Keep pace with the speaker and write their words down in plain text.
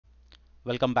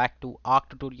Welcome back to ARC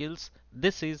Tutorials.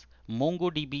 This is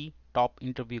MongoDB Top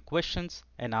Interview Questions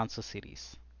and Answer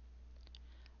Series.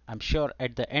 I'm sure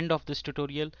at the end of this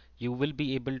tutorial, you will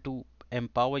be able to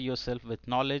empower yourself with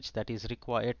knowledge that is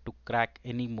required to crack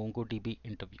any MongoDB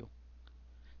interview.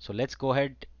 So let's go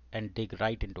ahead and dig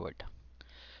right into it.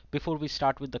 Before we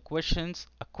start with the questions,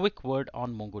 a quick word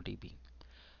on MongoDB.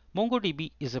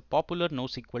 MongoDB is a popular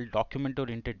NoSQL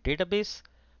document-oriented database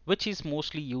which is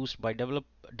mostly used by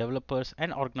developers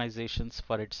and organizations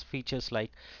for its features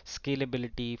like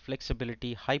scalability,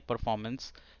 flexibility, high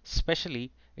performance,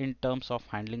 especially in terms of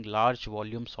handling large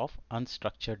volumes of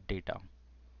unstructured data.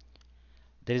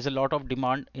 There is a lot of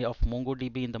demand of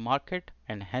MongoDB in the market,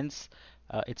 and hence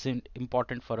it's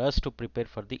important for us to prepare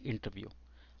for the interview.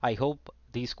 I hope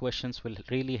these questions will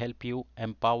really help you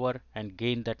empower and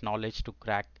gain that knowledge to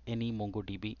crack any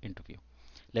MongoDB interview.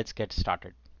 Let's get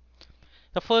started.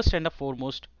 The first and the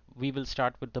foremost, we will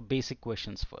start with the basic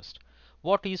questions first.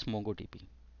 What is MongoDB?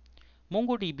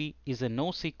 MongoDB is a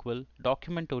NoSQL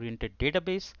document-oriented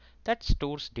database that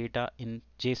stores data in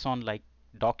JSON-like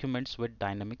documents with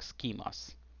dynamic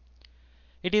schemas.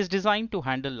 It is designed to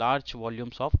handle large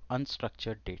volumes of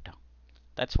unstructured data.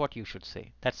 That's what you should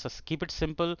say. Keep it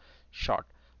simple, short.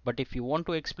 But if you want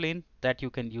to explain that, you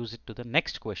can use it to the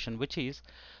next question, which is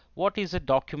what is a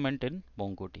document in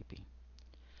MongoDB?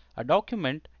 A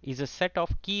document is a set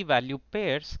of key value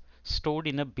pairs stored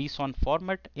in a BSON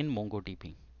format in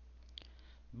MongoDB.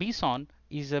 BSON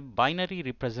is a binary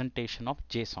representation of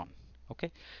JSON. Okay,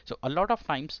 so a lot of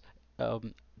times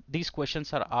these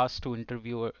questions are asked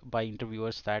to by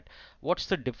interviewers that what's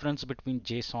the difference between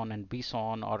JSON and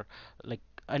BSON, or like,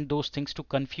 and those things to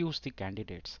confuse the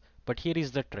candidates. But here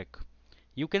is the trick.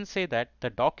 You can say that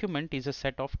the document is a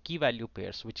set of key value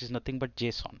pairs, which is nothing but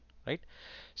JSON, right?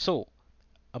 So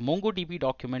a MongoDB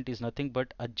document is nothing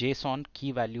but a JSON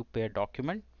key value pair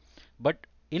document, but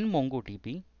in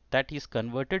MongoDB that is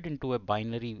converted into a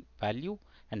binary value,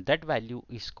 and that value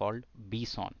is called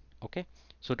BSON. Okay,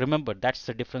 so remember that's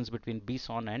the difference between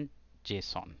BSON and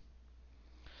JSON.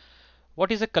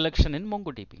 What is a collection in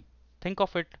MongoDB? Think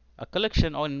of it, a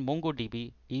collection on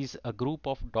MongoDB is a group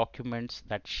of documents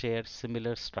that share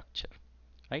similar structure,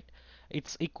 right?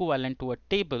 It's equivalent to a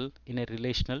table in a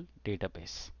relational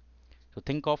database. So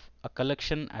think of a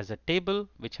collection as a table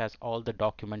which has all the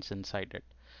documents inside it.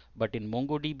 But in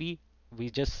MongoDB, we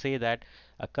just say that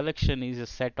a collection is a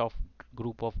set of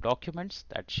group of documents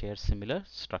that share similar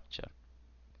structure.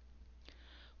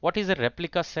 What is a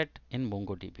replica set in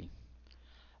MongoDB?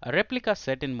 A replica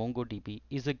set in MongoDB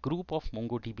is a group of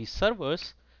MongoDB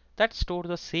servers that store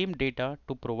the same data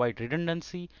to provide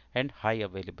redundancy and high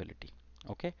availability.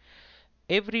 Okay,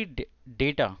 every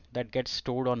data that gets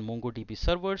stored on MongoDB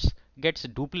servers gets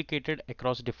duplicated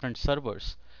across different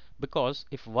servers, because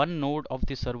if one node of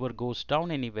the server goes down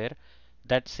anywhere,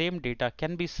 that same data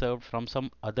can be served from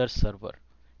some other server,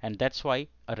 and that's why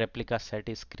a replica set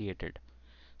is created.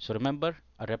 So remember,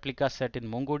 a replica set in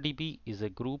MongoDB is a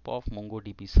group of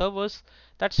MongoDB servers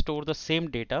that store the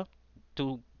same data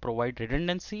to provide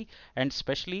redundancy and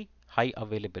especially high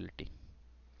availability.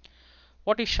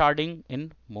 What is sharding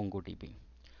in MongoDB?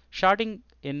 Sharding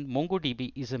in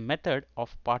MongoDB is a method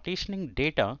of partitioning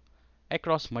data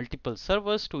across multiple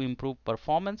servers to improve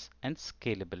performance and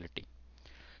scalability.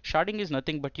 Sharding is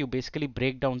nothing but you basically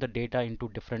break down the data into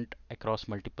different across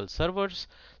multiple servers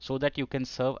so that you can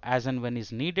serve as and when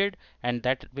is needed, and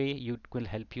that way it will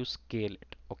help you scale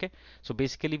it. Okay, so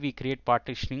basically we create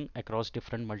partitioning across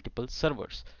different multiple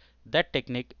servers. That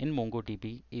technique in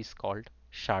MongoDB is called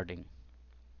sharding.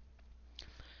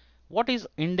 What is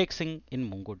indexing in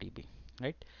MongoDB?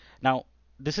 Right now,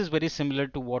 this is very similar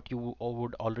to what you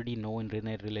would already know in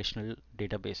a relational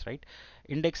database, right?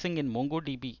 Indexing in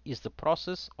MongoDB is the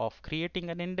process of creating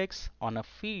an index on a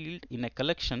field in a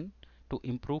collection to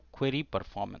improve query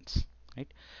performance,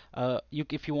 right?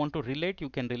 If you want to relate, you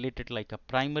can relate it like a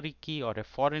primary key or a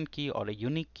foreign key or a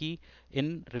unique key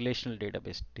in relational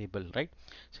database table, right?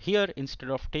 So here,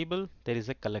 instead of table, there is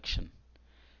a collection.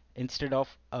 Instead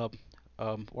of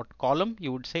what column,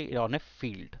 you would say on a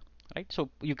field, right?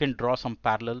 So you can draw some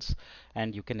parallels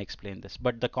and you can explain this,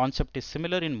 but the concept is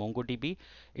similar in MongoDB.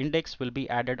 Index will be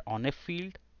added on a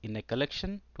field in a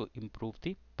collection to improve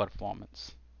the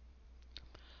performance.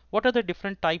 What are the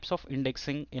different types of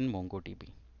indexing in MongoDB?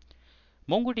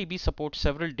 MongoDB supports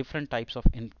several different types of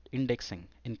indexing,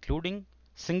 including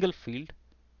single field,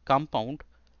 compound,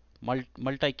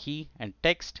 multi-key, and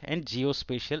text and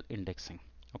geospatial indexing.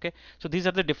 Okay, so these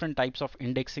are the different types of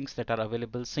indexings that are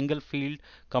available: single field,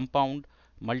 compound,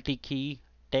 multi-key,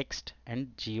 text,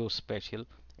 and geospatial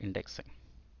indexing.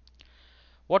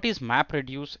 What is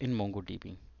MapReduce in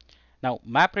MongoDB? Now,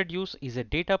 MapReduce is a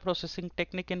data processing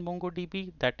technique in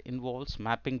MongoDB that involves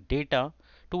mapping data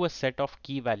to a set of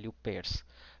key value pairs,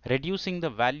 reducing the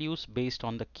values based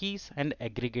on the keys and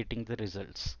aggregating the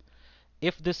results.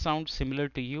 If this sounds similar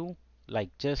to you, like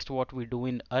just what we do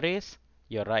in arrays,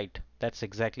 you're right. That's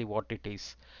exactly what it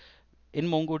is. In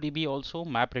MongoDB also,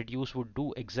 MapReduce would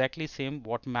do exactly same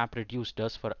what MapReduce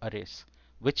does for arrays,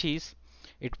 which is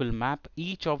it will map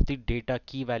each of the data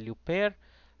key value pair,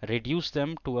 reduce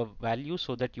them to a value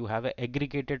so that you have an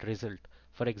aggregated result.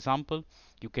 For example,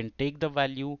 you can take the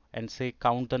value and say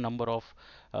count the number of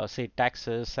say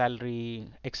taxes, salary,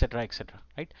 etc., etc.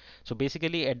 Right? So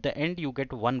basically, at the end you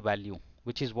get one value,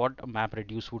 which is what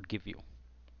MapReduce would give you.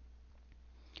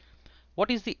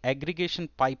 What is the aggregation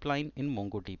pipeline in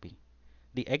MongoDB?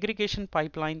 The aggregation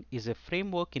pipeline is a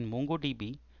framework in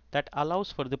MongoDB that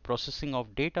allows for the processing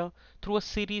of data through a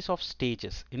series of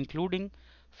stages, including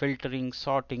filtering,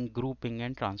 sorting, grouping,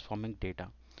 and transforming data.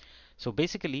 So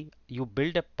basically, you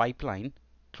build a pipeline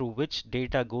through which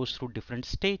data goes through different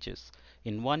stages.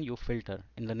 In one, you filter.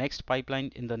 In the next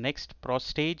pipeline, in the next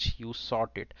stage, you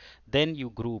sort it. Then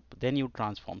you group. Then you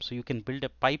transform. So you can build a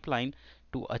pipeline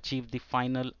to achieve the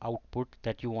final output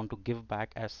that you want to give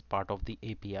back as part of the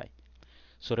API.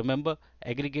 So remember,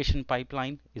 aggregation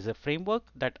pipeline is a framework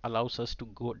that allows us to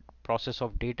go process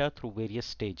of data through various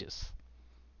stages.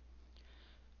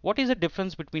 What is the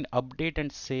difference between update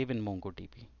and save in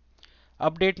MongoDB?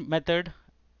 Update method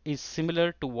is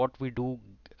similar to what we do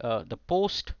the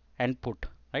post and put,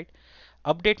 right?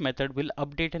 Update method will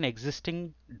update an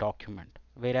existing document,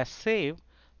 whereas save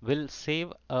will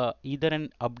save either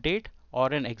an update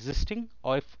or an existing,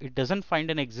 or if it doesn't find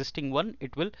an existing one,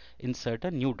 it will insert a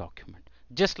new document,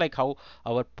 just like how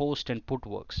our post and put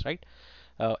works, right?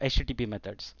 HTTP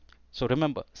methods. So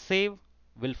remember, save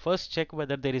will first check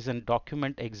whether there is a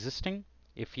document existing.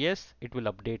 If yes, it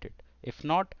will update it. If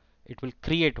not, it will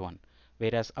create one,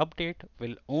 whereas update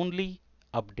will only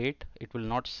update, it will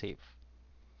not save.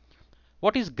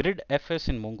 What is GridFS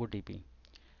in MongoDB?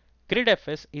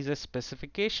 GridFS is a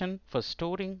specification for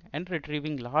storing and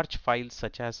retrieving large files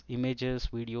such as images,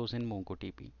 videos in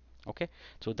MongoDB. Okay,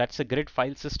 so that's a grid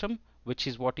file system, which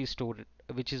is what is stored,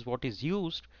 which is what is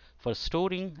used for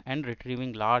storing and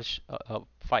retrieving large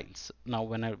files. Now,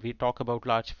 when we talk about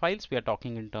large files, we are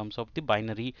talking in terms of the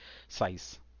binary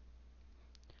size.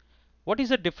 What is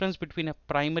the difference between a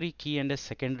primary key and a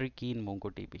secondary key in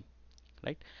MongoDB?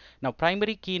 Right now,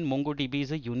 primary key in MongoDB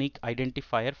is a unique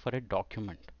identifier for a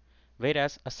document,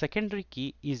 whereas a secondary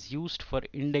key is used for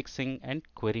indexing and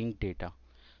querying data.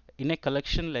 In a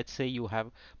collection, let's say you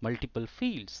have multiple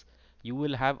fields, you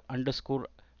will have underscore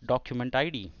document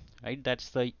ID, right? That's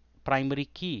the primary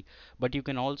key, but you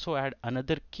can also add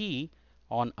another key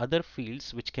on other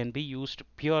fields which can be used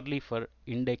purely for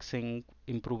indexing,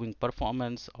 improving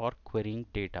performance, or querying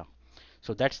data.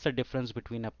 So that's the difference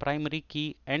between a primary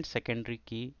key and secondary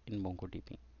key in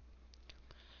MongoDB.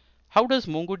 How does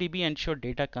MongoDB ensure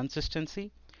data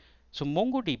consistency? So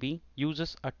MongoDB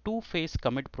uses a two-phase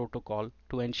commit protocol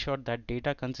to ensure that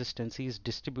data consistency is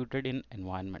distributed in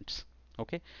environments.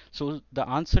 Okay, so the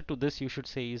answer to this you should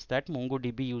say is that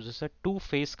MongoDB uses a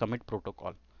two-phase commit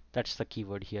protocol. That's the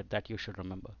keyword here that you should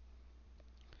remember.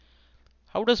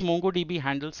 How does MongoDB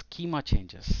handle schema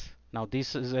changes? Now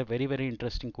this is a very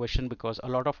interesting question because a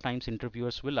lot of times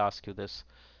interviewers will ask you this.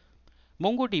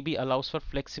 MongoDB allows for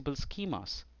flexible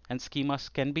schemas, and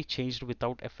schemas can be changed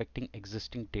without affecting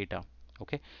existing data.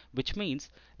 Okay, which means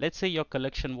let's say your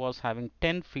collection was having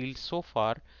 10 fields so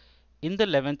far. In the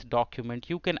 11th document,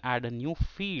 you can add a new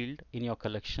field in your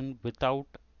collection without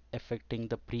affecting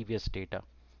the previous data,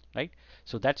 right?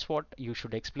 So that's what you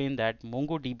should explain, that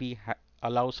MongoDB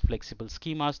allows flexible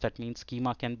schemas. That means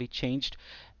schema can be changed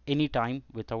anytime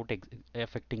without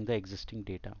affecting the existing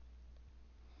data.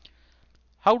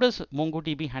 How does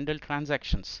MongoDB handle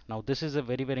transactions? Now this is a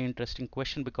very interesting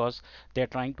question because they're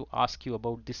trying to ask you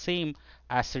about the same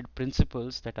ACID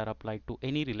principles that are applied to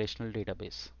any relational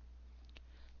database.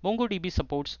 MongoDB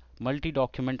supports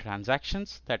multi-document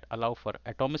transactions that allow for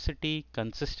atomicity,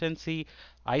 consistency,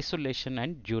 isolation,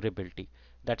 and durability.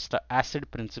 That's the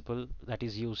ACID principle that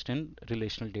is used in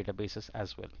relational databases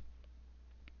as well.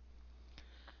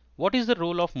 What is the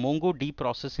role of MongoD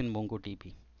process in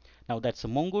MongoDB? Now that's a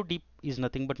MongoDB is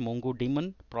nothing but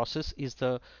MongoDaemon process is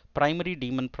the primary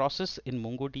daemon process in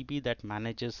MongoDB that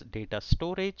manages data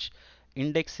storage,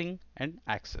 indexing, and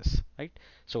access, right?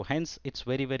 So hence it's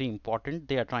very important.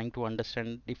 They are trying to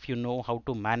understand if you know how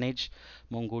to manage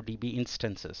MongoDB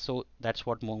instances. So that's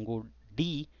what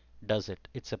MongoD does it.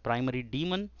 It's a primary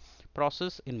daemon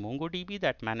process in MongoDB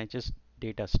that manages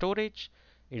data storage,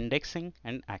 indexing,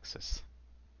 and access.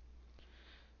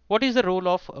 What is the role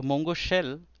of a Mongo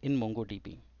shell in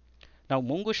MongoDB? Now,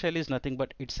 Mongo shell is nothing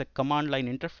but it's a command line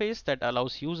interface that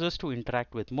allows users to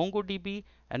interact with MongoDB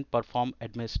and perform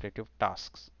administrative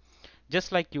tasks.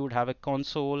 Just like you would have a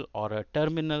console or a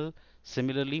terminal,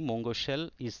 similarly Mongo shell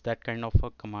is that kind of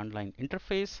a command line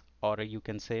interface, or you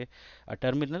can say a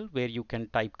terminal where you can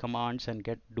type commands and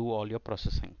do all your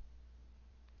processing.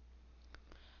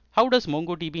 How does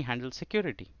MongoDB handle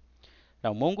security?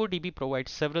 Now, MongoDB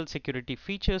provides several security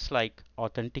features like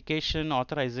authentication,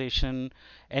 authorization,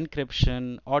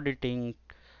 encryption, auditing,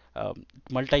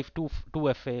 multi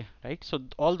 2FA, right? So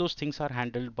all those things are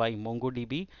handled by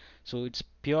MongoDB. So it's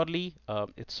purely,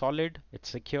 it's solid, it's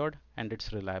secured, and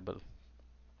it's reliable.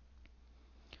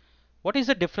 What is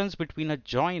the difference between a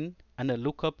join and a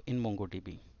lookup in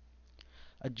MongoDB?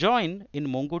 A join in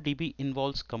MongoDB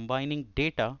involves combining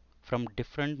data from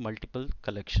different multiple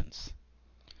collections,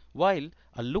 while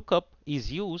a lookup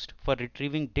is used for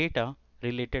retrieving data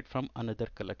related from another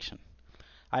collection.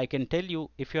 I can tell you,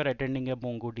 if you're attending a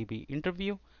MongoDB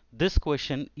interview, this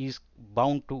question is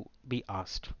bound to be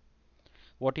asked.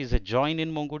 What is a join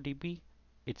in MongoDB?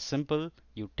 It's simple.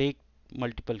 You take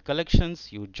multiple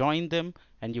collections, you join them,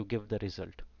 and you give the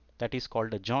result. That is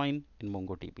called a join in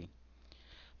MongoDB.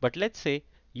 But let's say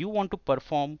you want to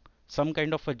perform some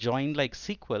kind of a join like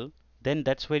SQL, then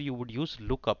that's where you would use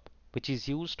lookup, which is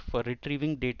used for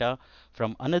retrieving data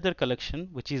from another collection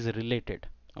which is related.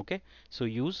 Okay, so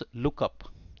use lookup.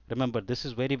 Remember, this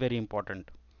is very, very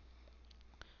important.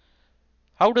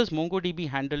 How does MongoDB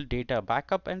handle data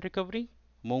backup and recovery?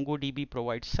 MongoDB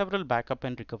provides several backup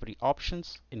and recovery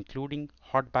options, including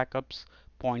hot backups,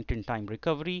 point-in-time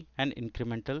recovery, and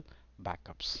incremental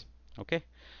backups. Okay.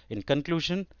 In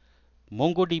conclusion,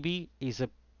 MongoDB is a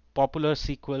popular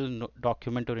SQL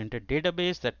document-oriented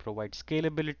database that provides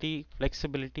scalability,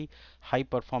 flexibility, high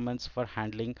performance for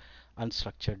handling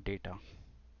unstructured data.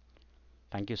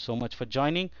 Thank you so much for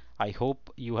joining. I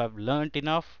hope you have learned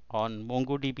enough on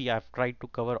MongoDB. I've tried to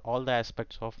cover all the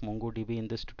aspects of MongoDB in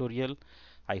this tutorial.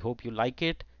 I hope you like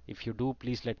it. If you do,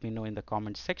 please let me know in the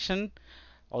comments section.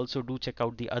 Also, do check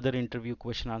out the other interview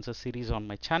question answer series on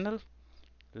my channel.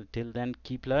 Till then,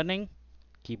 keep learning,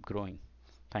 keep growing.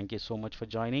 Thank you so much for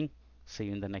joining. See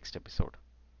you in the next episode.